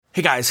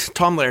Hey guys,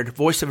 Tom Laird,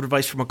 voice of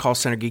advice from a call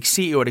center geek,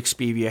 CEO at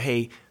Expedia.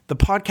 Hey, the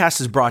podcast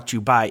is brought to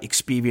you by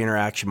Expedia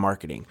Interaction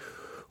Marketing.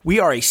 We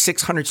are a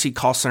 600-seat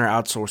call center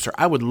outsourcer.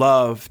 I would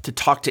love to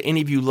talk to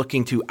any of you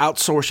looking to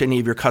outsource any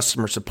of your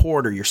customer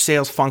support or your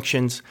sales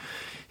functions,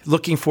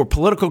 looking for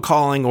political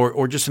calling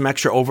or just some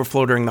extra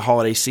overflow during the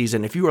holiday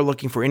season. If you are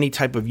looking for any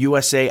type of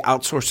USA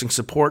outsourcing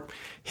support,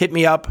 hit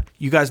me up.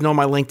 You guys know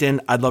my LinkedIn.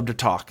 I'd love to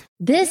talk.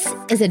 This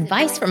is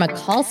Advice from a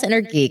Call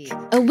Center Geek,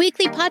 a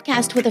weekly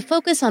podcast with a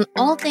focus on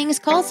all things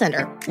call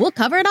center. We'll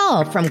cover it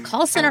all from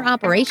call center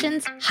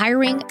operations,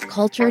 hiring,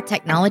 culture,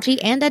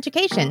 technology, and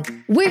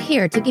education. We're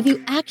here to give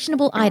you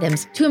actionable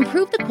items to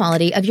improve the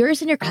quality of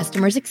yours and your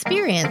customers'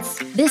 experience.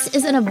 This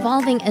is an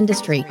evolving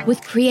industry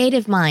with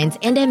creative minds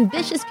and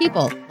ambitious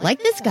people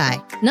like this guy.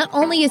 Not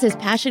only is his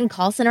passion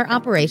call center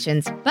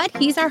operations, but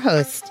he's our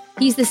host.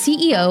 He's the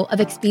CEO of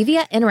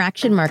Expedia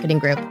Interaction Marketing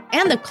Group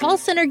and the call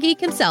center geek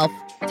himself,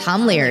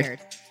 Tom Laird.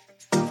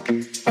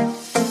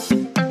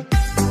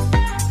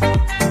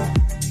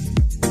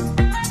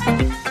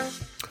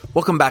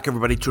 Welcome back,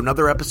 everybody, to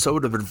another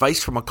episode of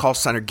Advice from a Call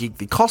Center Geek,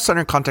 the call center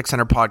and contact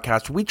center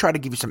podcast, where we try to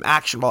give you some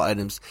actionable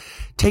items,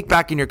 take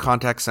back in your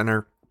contact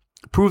center,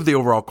 improve the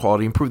overall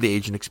quality, improve the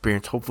agent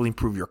experience, hopefully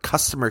improve your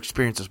customer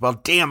experience as well.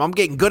 Damn, I'm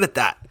getting good at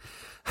that.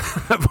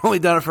 I've only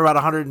done it for about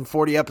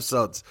 140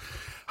 episodes.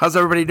 How's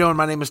everybody doing?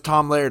 My name is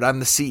Tom Laird. I'm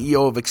the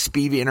CEO of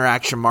Expedia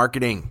Interaction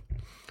Marketing.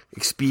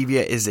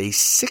 Expedia is a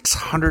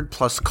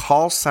 600-plus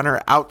call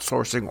center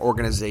outsourcing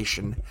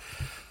organization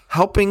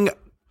helping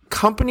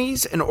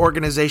companies and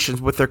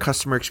organizations with their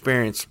customer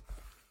experience,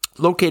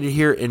 located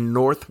here in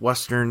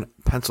northwestern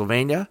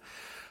Pennsylvania.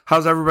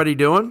 How's everybody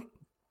doing?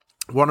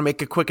 Want to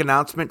make a quick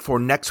announcement for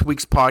next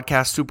week's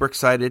podcast. Super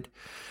excited.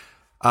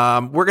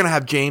 We're going to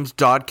have James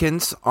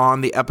Dodkins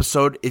on the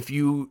episode. If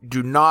you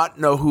do not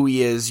know who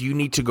he is, you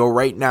need to go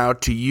right now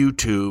to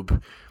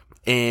YouTube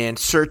and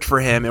search for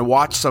him and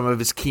watch some of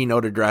his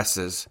keynote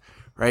addresses,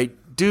 right?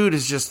 Dude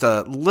is just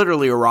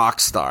literally a rock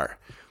star.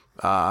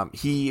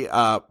 He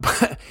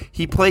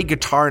played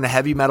guitar in a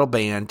heavy metal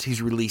band.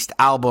 He's released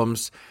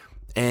albums,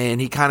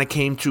 and he kind of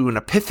came to an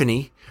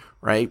epiphany,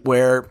 right,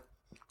 where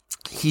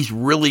he's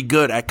really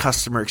good at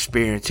customer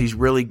experience. He's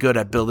really good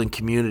at building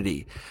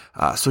community.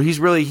 So he's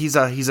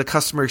a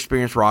customer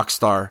experience rock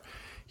star.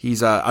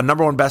 He's a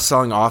number one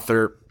best-selling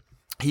author.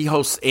 He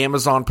hosts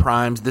Amazon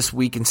Prime's This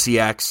Week in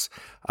CX.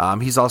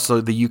 He's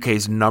also the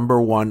UK's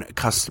number one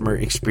customer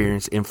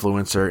experience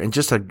influencer, and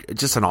just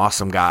an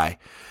awesome guy.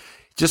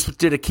 Just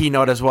did a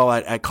keynote as well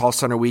at Call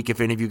Center Week,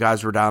 if any of you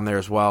guys were down there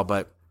as well.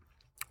 But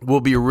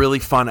will be a really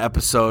fun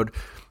episode.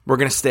 We're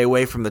going to stay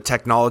away from the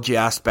technology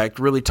aspect,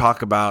 really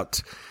talk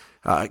about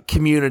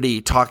community,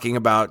 talking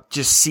about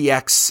just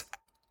CX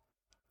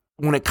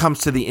when it comes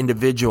to the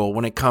individual,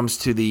 when it comes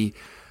to the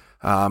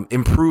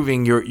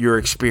improving your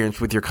experience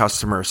with your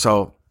customer.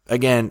 So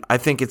again, I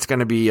think it's going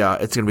to be a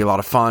lot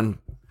of fun.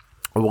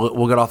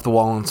 We'll get off the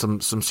wall on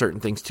some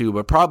certain things too,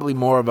 but probably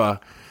more of a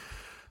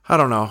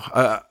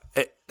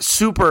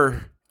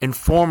super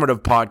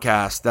informative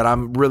podcast that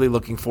I'm really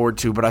looking forward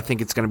to. But I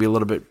think it's going to be a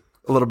little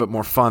bit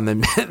more fun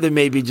than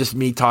maybe just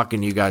me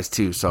talking to you guys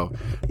too. So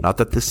not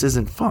that this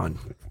isn't fun,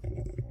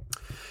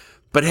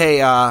 but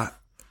hey,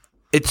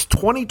 it's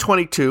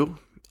 2022.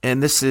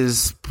 And this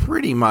is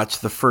pretty much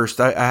the first,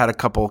 I had a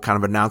couple kind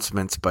of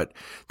announcements, but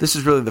this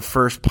is really the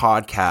first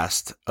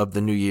podcast of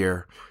the new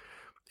year.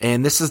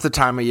 And this is the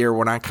time of year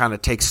when I kind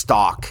of take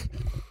stock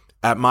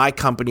at my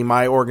company,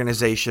 my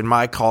organization,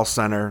 my call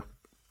center.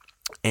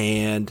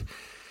 And,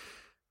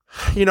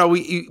 you know,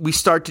 we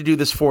start to do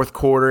this fourth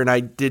quarter, and I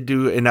did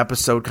do an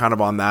episode kind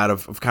of on that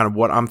of kind of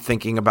what I'm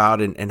thinking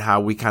about and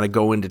how we kind of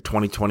go into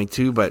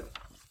 2022. But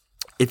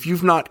if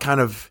you've not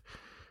kind of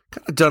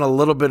done a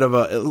little bit of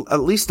at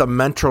least a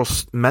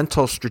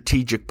mental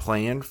strategic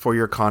plan for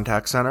your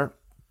contact center,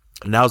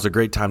 now's a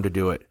great time to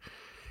do it.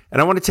 And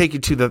I want to take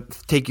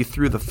you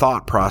through the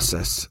thought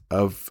process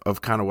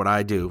of kind of what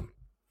I do.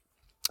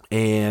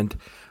 And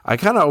I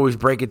kind of always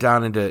break it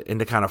down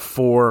into kind of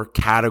four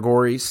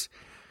categories.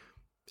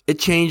 It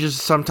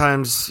changes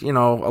sometimes, you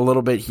know, a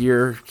little bit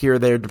here or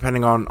there,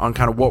 depending on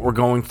kind of what we're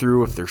going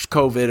through. If there's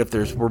COVID,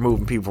 if we're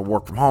moving people for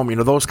work from home, you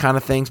know, those kind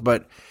of things.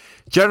 But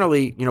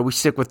generally, you know, we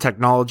stick with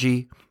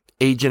technology,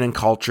 agent and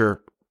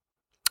culture,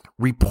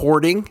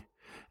 reporting,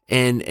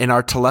 and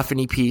our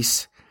telephony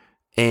piece,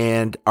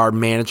 and our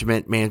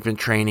management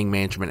training,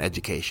 management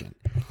education.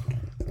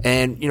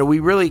 And, you know, we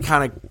really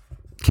kind of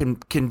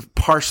can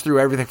parse through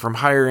everything from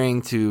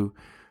hiring to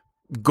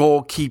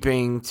goal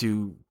keeping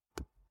to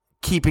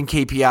keeping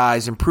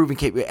KPIs, improving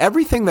KPIs.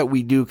 Everything that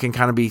we do can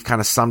kind of be kind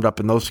of summed up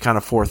in those kind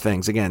of four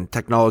things. Again,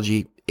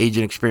 technology,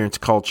 agent experience,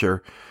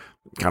 culture,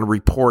 kind of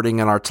reporting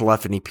and our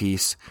telephony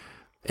piece,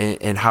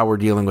 and how we're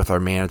dealing with our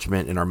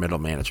management and our middle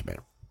management.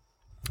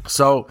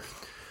 So,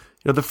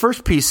 you know, the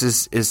first piece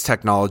is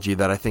technology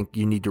that I think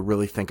you need to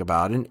really think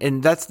about.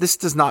 And this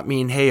does not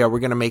mean, hey, are we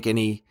going to make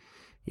any,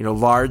 you know,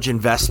 large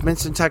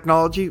investments in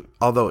technology?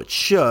 Although it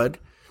should.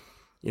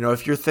 You know,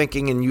 if you're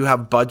thinking and you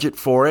have budget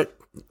for it,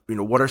 you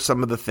know, what are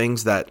some of the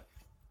things that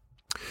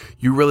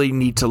you really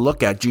need to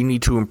look at, do you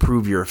need to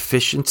improve your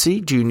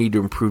efficiency? Do you need to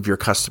improve your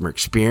customer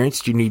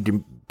experience? Do you need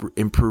to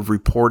improve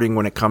reporting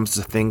when it comes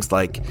to things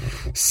like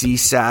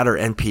CSAT or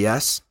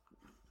NPS?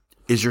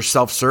 Is your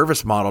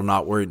self-service model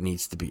not where it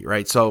needs to be,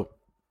 right? So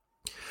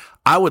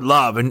I would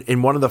love,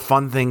 and one of the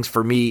fun things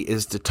for me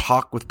is to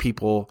talk with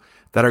people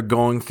that are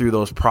going through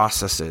those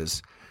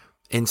processes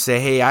and say,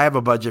 hey, I have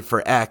a budget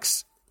for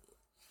X.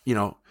 You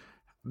know,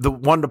 the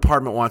one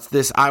department wants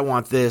this, I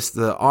want this,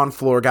 the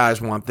on-floor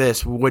guys want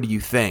this. What do you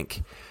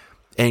think?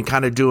 And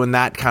kind of doing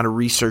that kind of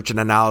research and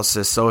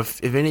analysis. So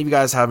if any of you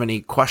guys have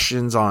any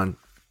questions on,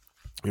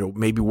 you know,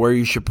 maybe where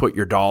you should put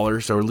your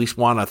dollars, or at least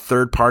want a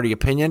third party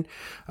opinion,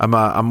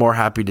 I'm more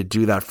happy to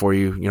do that for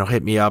you. You know,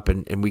 hit me up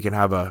and we can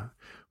have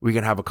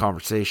a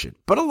conversation.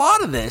 But a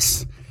lot of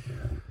this,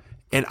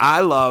 and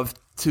I love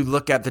to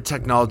look at the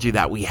technology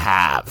that we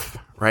have,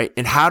 right?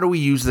 And how do we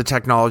use the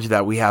technology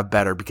that we have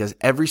better? Because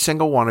every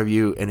single one of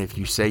you, and if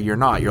you say you're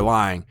not, you're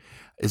lying,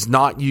 is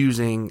not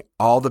using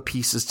all the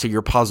pieces to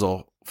your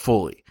puzzle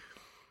fully.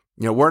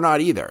 You know, we're not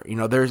either. You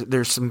know,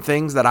 there's some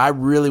things that I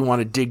really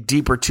want to dig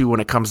deeper to when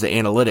it comes to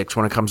analytics,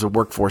 when it comes to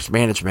workforce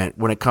management,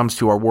 when it comes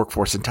to our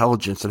workforce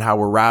intelligence and how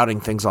we're routing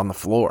things on the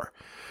floor,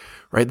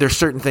 right? There's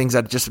certain things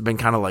that just have been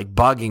kind of like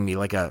bugging me,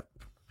 like a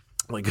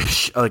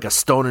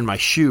stone in my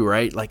shoe,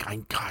 right? Like,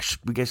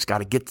 we just got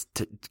to get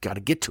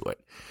to it.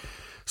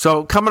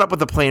 So coming up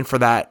with a plan for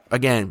that,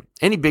 again,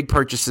 any big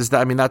purchases,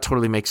 that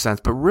totally makes sense,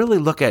 but really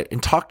look at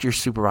and talk to your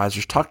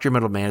supervisors, talk to your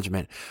middle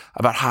management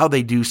about how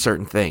they do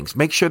certain things.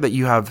 Make sure that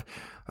you have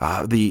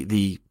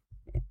the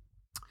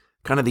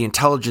kind of the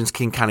intelligence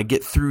can kind of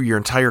get through your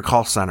entire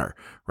call center,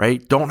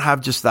 right? Don't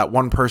have just that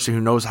one person who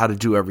knows how to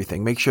do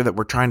everything. Make sure that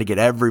we're trying to get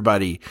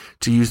everybody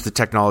to use the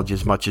technology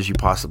as much as you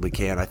possibly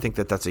can. I think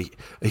that that's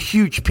a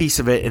huge piece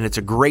of it, and it's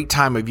a great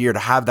time of year to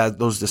have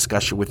those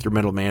discussions with your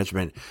middle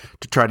management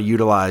to try to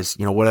utilize,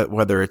 you know,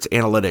 whether it's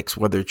analytics,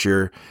 whether it's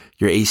your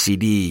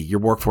ACD, your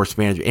workforce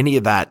management, any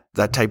of that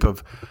type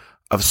of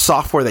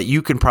software that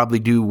you can probably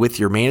do with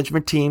your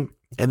management team.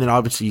 And then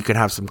obviously you can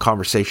have some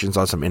conversations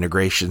on some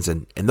integrations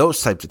and those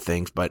types of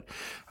things. But,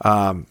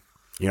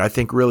 you know, I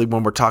think really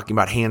when we're talking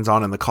about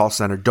hands-on in the call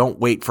center, don't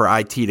wait for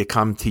IT to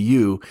come to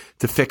you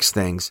to fix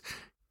things.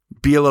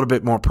 Be a little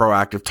bit more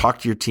proactive.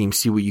 Talk to your team.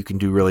 See what you can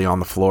do really on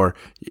the floor.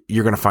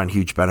 You're going to find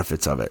huge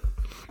benefits of it.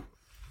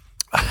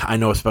 I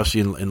know,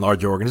 especially in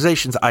larger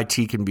organizations,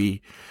 IT can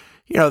be,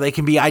 you know, they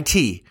can be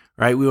IT,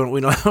 right? We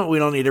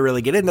don't need to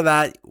really get into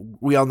that.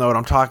 We all know what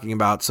I'm talking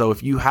about. So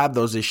if you have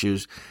those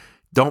issues,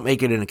 don't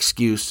make it an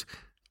excuse.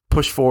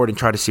 Push forward and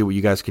try to see what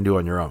you guys can do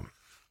on your own.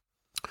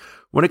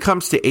 When it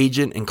comes to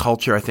agent and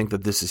culture, I think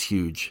that this is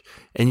huge.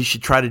 And you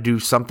should try to do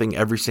something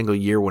every single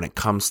year when it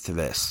comes to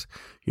this.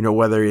 You know,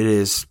 whether it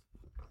is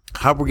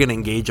how we're going to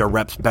engage our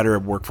reps better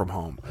at work from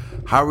home,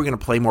 how are we going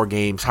to play more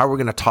games, how are we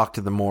going to talk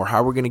to them more,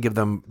 how are we going to give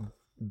them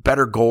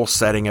better goal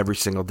setting every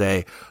single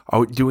day.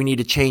 Do we need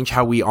to change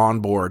how we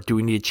onboard? Do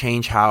we need to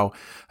change how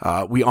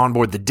we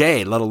onboard the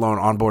day, let alone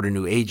onboard a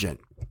new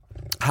agent?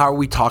 How are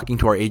we talking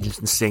to our agents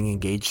and staying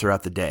engaged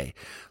throughout the day?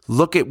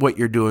 Look at what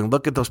you're doing.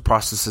 Look at those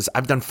processes.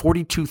 I've done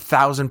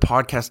 42,000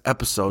 podcast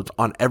episodes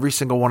on every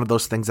single one of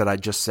those things that I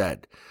just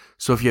said.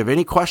 So if you have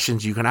any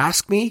questions, you can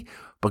ask me,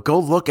 but go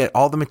look at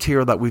all the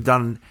material that we've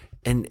done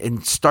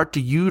and start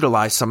to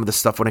utilize some of the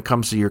stuff when it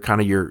comes to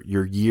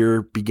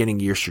your beginning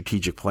year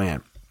strategic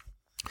plan.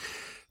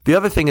 The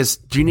other thing is,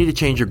 do you need to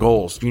change your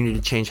goals? Do you need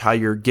to change how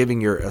you're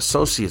giving your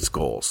associates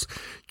goals?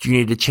 Do you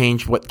need to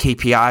change what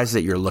KPIs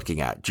that you're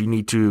looking at? Do you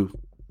need to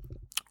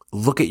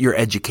look at your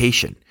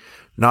education,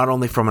 not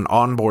only from an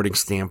onboarding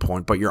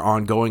standpoint, but your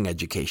ongoing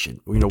education?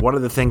 You know, one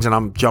of the things, and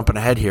I'm jumping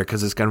ahead here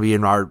because it's going to be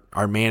in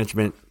our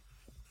management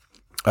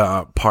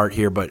part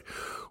here, but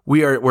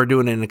we're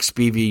doing an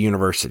Expedia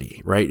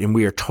University, right? And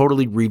we are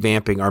totally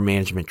revamping our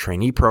management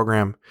trainee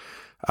program.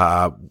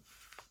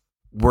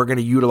 We're going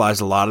to utilize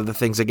a lot of the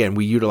things. Again,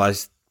 we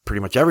utilize pretty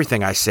much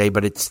everything I say,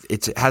 but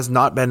it has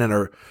not been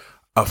in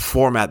a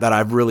format that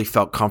I've really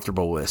felt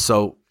comfortable with.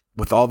 So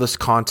with all this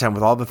content,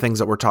 with all the things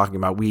that we're talking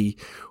about, we're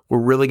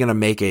really going to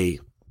make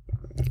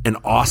an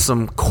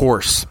awesome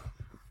course,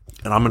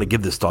 and I'm going to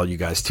give this to all you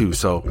guys too.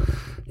 So,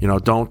 you know,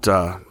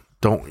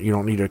 you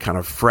don't need to kind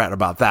of fret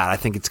about that. I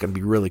think it's going to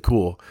be really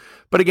cool.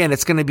 But again,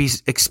 it's going to be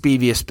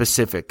Expedia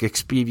specific,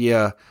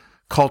 Expedia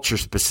culture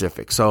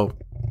specific. So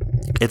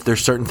if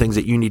there's certain things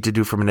that you need to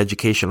do from an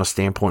educational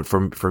standpoint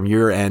from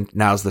your end,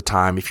 now's the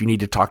time. If you need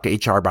to talk to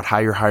HR about how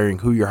you're hiring,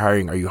 who you're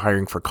hiring, are you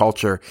hiring for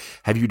culture?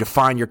 Have you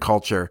defined your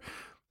culture?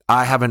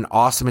 I have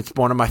it's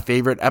one of my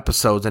favorite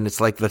episodes, and it's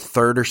like the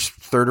third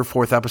or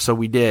fourth episode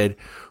we did,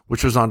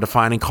 which was on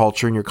defining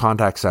culture in your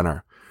contact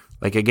center.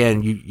 Like,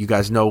 again, you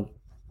guys know,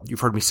 you've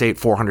heard me say it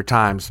 400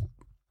 times.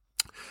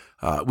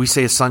 We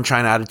say a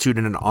sunshine attitude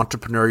and an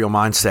entrepreneurial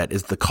mindset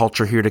is the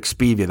culture here at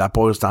Expedia. That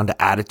boils down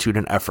to attitude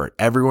and effort.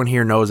 Everyone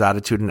here knows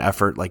attitude and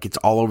effort. Like, it's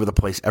all over the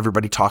place.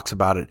 Everybody talks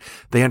about it.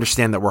 They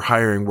understand that we're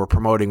hiring, we're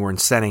promoting, we're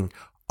incenting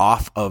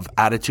off of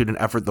attitude and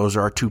effort. Those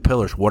are our two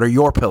pillars. What are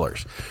your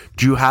pillars?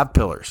 Do you have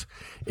pillars?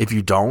 If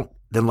you don't,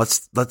 then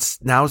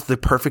now's the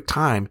perfect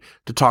time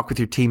to talk with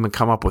your team and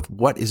come up with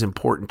what is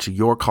important to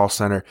your call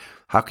center.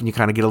 How can you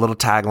kind of get a little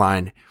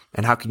tagline,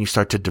 and how can you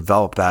start to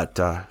develop that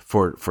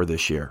for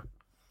this year?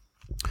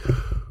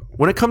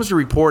 When it comes to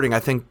reporting, I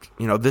think,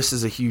 this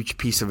is a huge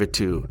piece of it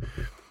too.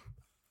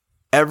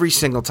 Every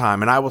single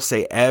time, and I will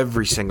say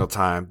every single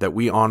time that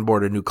we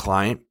onboard a new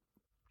client,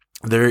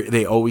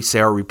 they always say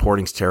our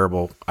reporting's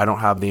terrible. I don't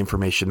have the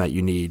information that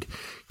you need.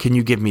 Can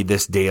you give me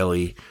this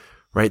daily?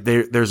 Right?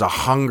 There's a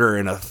hunger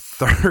and a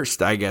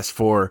thirst, I guess,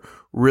 for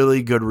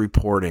really good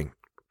reporting.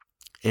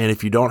 And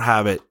if you don't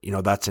have it,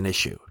 that's an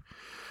issue.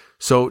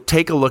 So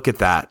take a look at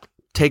that.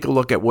 Take a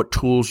look at what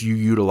tools you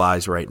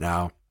utilize right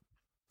now.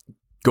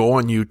 Go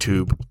on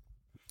YouTube.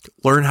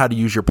 Learn how to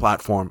use your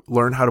platform.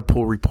 Learn how to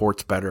pull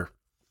reports better.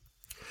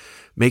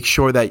 Make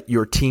sure that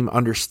your team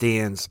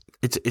understands.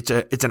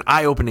 It's an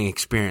eye-opening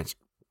experience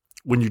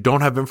when you don't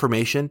have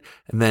information,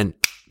 and then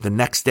the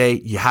next day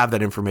you have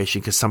that information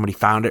because somebody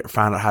found it or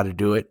found out how to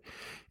do it.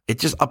 It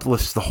just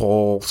uplifts the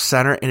whole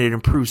center, and it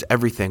improves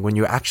everything when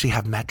you actually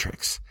have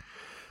metrics.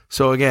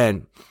 So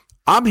again,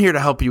 I'm here to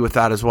help you with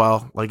that as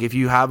well. Like if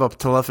you have a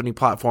telephony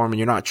platform and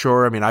you're not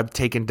sure, I've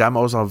taken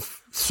demos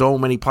of so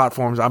many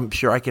platforms. I'm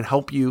sure I can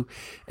help you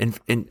and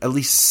at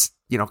least,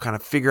 kind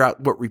of figure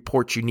out what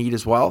reports you need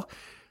as well.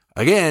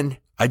 Again,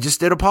 I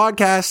just did a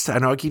podcast. I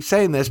know I keep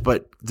saying this,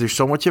 but there's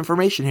so much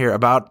information here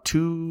about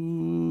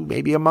 2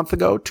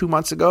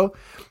 months ago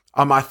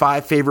on my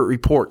 5 favorite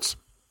reports.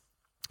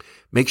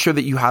 Make sure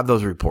that you have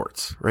those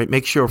reports, right?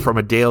 Make sure from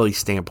a daily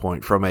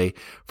standpoint, from a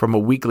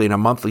weekly and a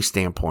monthly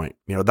standpoint,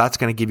 that's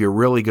going to give you a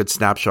really good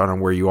snapshot on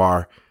where you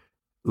are.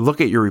 Look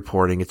at your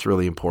reporting. It's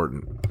really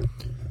important.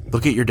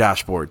 Look at your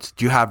dashboards.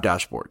 Do you have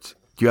dashboards?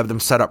 Do you have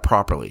them set up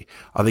properly?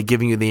 Are they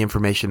giving you the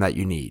information that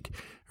you need,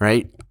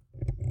 right?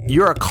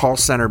 You're a call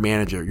center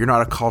manager. You're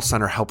not a call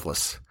center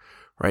helpless,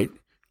 right?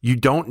 You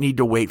don't need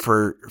to wait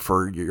for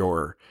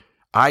your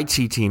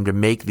IT team to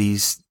make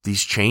these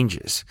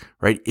changes,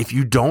 right? If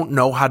you don't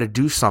know how to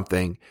do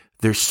something,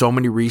 there's so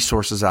many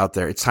resources out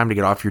there. It's time to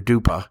get off your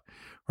dupa,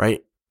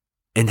 right?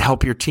 And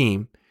help your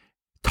team,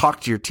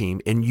 talk to your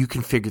team, and you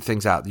can figure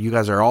things out. You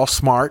guys are all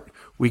smart.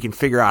 We can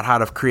figure out how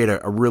to create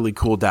a really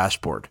cool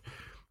dashboard.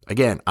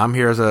 Again, I'm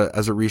here as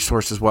a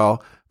resource as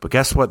well. But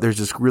guess what? There's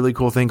this really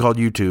cool thing called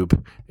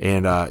YouTube,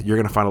 and you're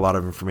going to find a lot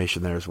of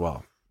information there as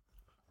well.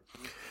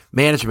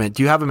 Management.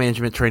 Do you have a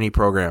management trainee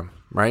program,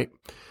 right?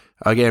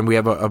 Again, we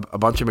have a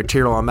bunch of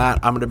material on that.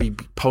 I'm going to be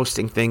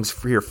posting things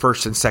for your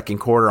first and second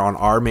quarter on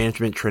our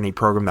management trainee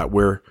program that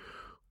we're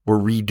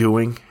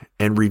redoing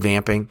and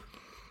revamping.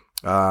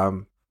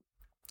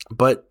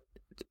 But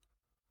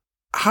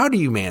how do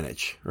you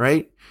manage,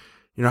 right?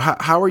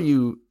 How are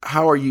you,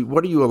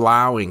 what are you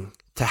allowing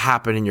to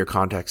happen in your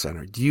contact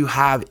center? Do you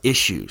have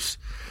issues,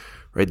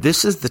 right?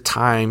 This is the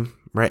time,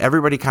 right?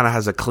 Everybody kind of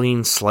has a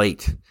clean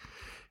slate.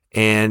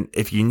 And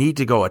if you need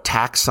to go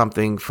attack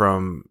something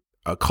from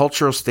a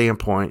cultural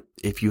standpoint,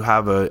 if you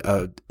have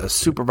a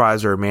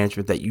supervisor or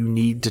management that you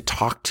need to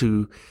talk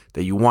to,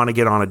 that you want to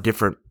get on a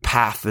different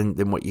path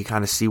than what you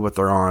kind of see what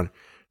they're on,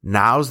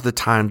 now's the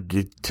time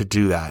to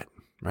do that,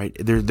 right?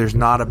 There's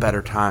not a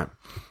better time.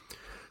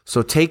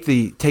 So take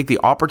the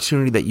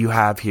opportunity that you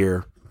have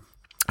here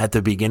at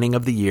the beginning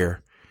of the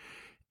year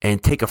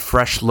and take a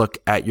fresh look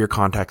at your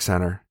contact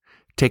center.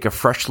 Take a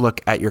fresh look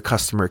at your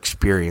customer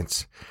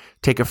experience.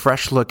 Take a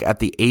fresh look at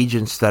the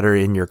agents that are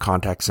in your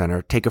contact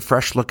center. Take a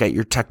fresh look at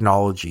your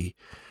technology.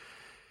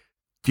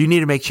 Do you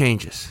need to make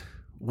changes?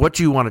 What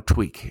do you want to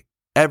tweak?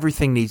 Every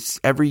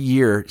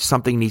year,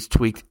 something needs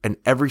tweaked in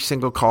every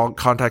single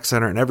contact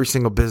center and every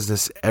single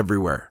business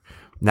everywhere.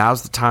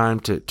 Now's the time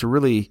to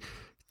really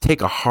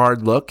take a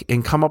hard look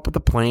and come up with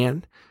a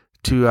plan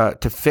to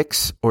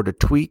fix or to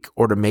tweak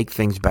or to make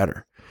things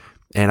better.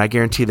 And I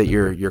guarantee that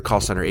your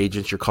call center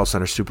agents, your call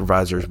center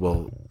supervisors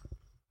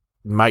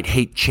might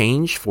hate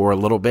change for a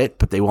little bit,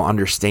 but they will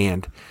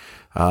understand.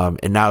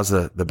 And now's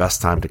the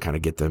best time to kind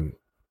of get them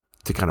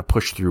to kind of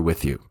push through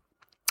with you.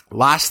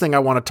 Last thing I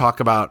want to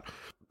talk about,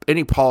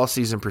 any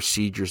policies and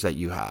procedures that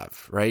you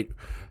have, right?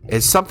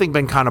 Has something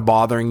been kind of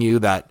bothering you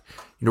that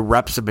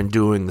reps have been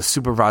doing, the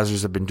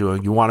supervisors have been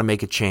doing, you want to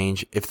make a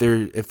change? If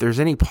there's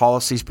any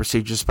policies,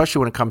 procedures, especially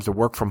when it comes to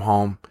work from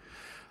home,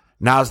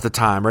 now's the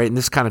time, right? And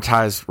this kind of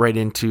ties right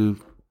into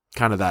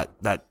kind of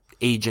that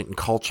agent and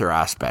culture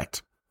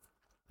aspect.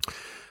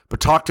 But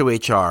talk to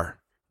HR.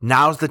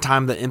 Now's the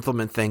time to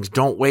implement things.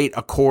 Don't wait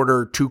a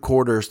quarter, 2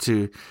 quarters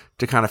to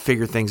kind of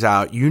figure things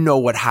out. You know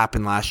what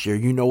happened last year.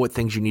 You know what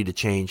things you need to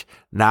change.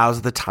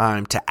 Now's the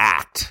time to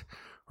act,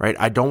 right?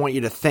 I don't want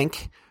you to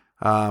think.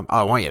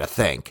 I want you to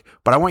think,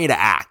 but I want you to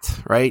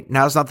act, right?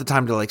 Now's not the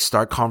time to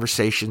start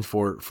conversations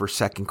for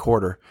second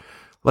quarter.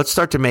 Let's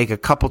start to make a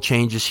couple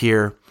changes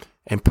here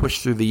and push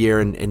through the year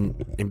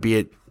and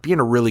be in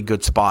a really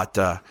good spot,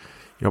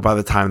 by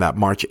the time that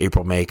March,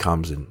 April, May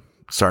comes and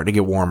starting to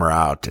get warmer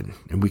out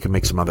and we can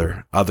make some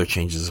other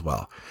changes as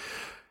well.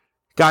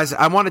 Guys,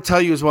 I want to tell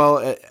you as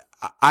well,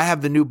 I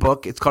have the new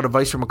book. It's called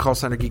Advice from a Call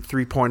Center Geek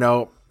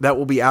 3.0. That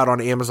will be out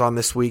on Amazon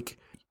this week.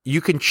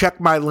 you can check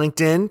my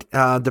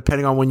LinkedIn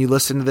depending on when you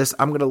listen to this.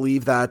 I'm going to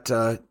leave that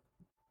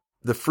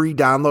the free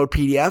download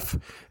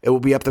PDF. It will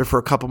be up there for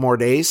a couple more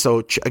days.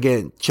 So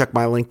again, check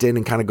my LinkedIn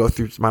and kind of go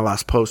through my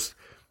last post.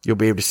 You'll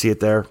be able to see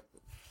it there.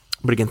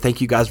 But again, thank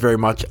you guys very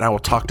much, and I will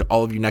talk to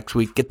all of you next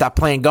week. Get that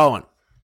plan going.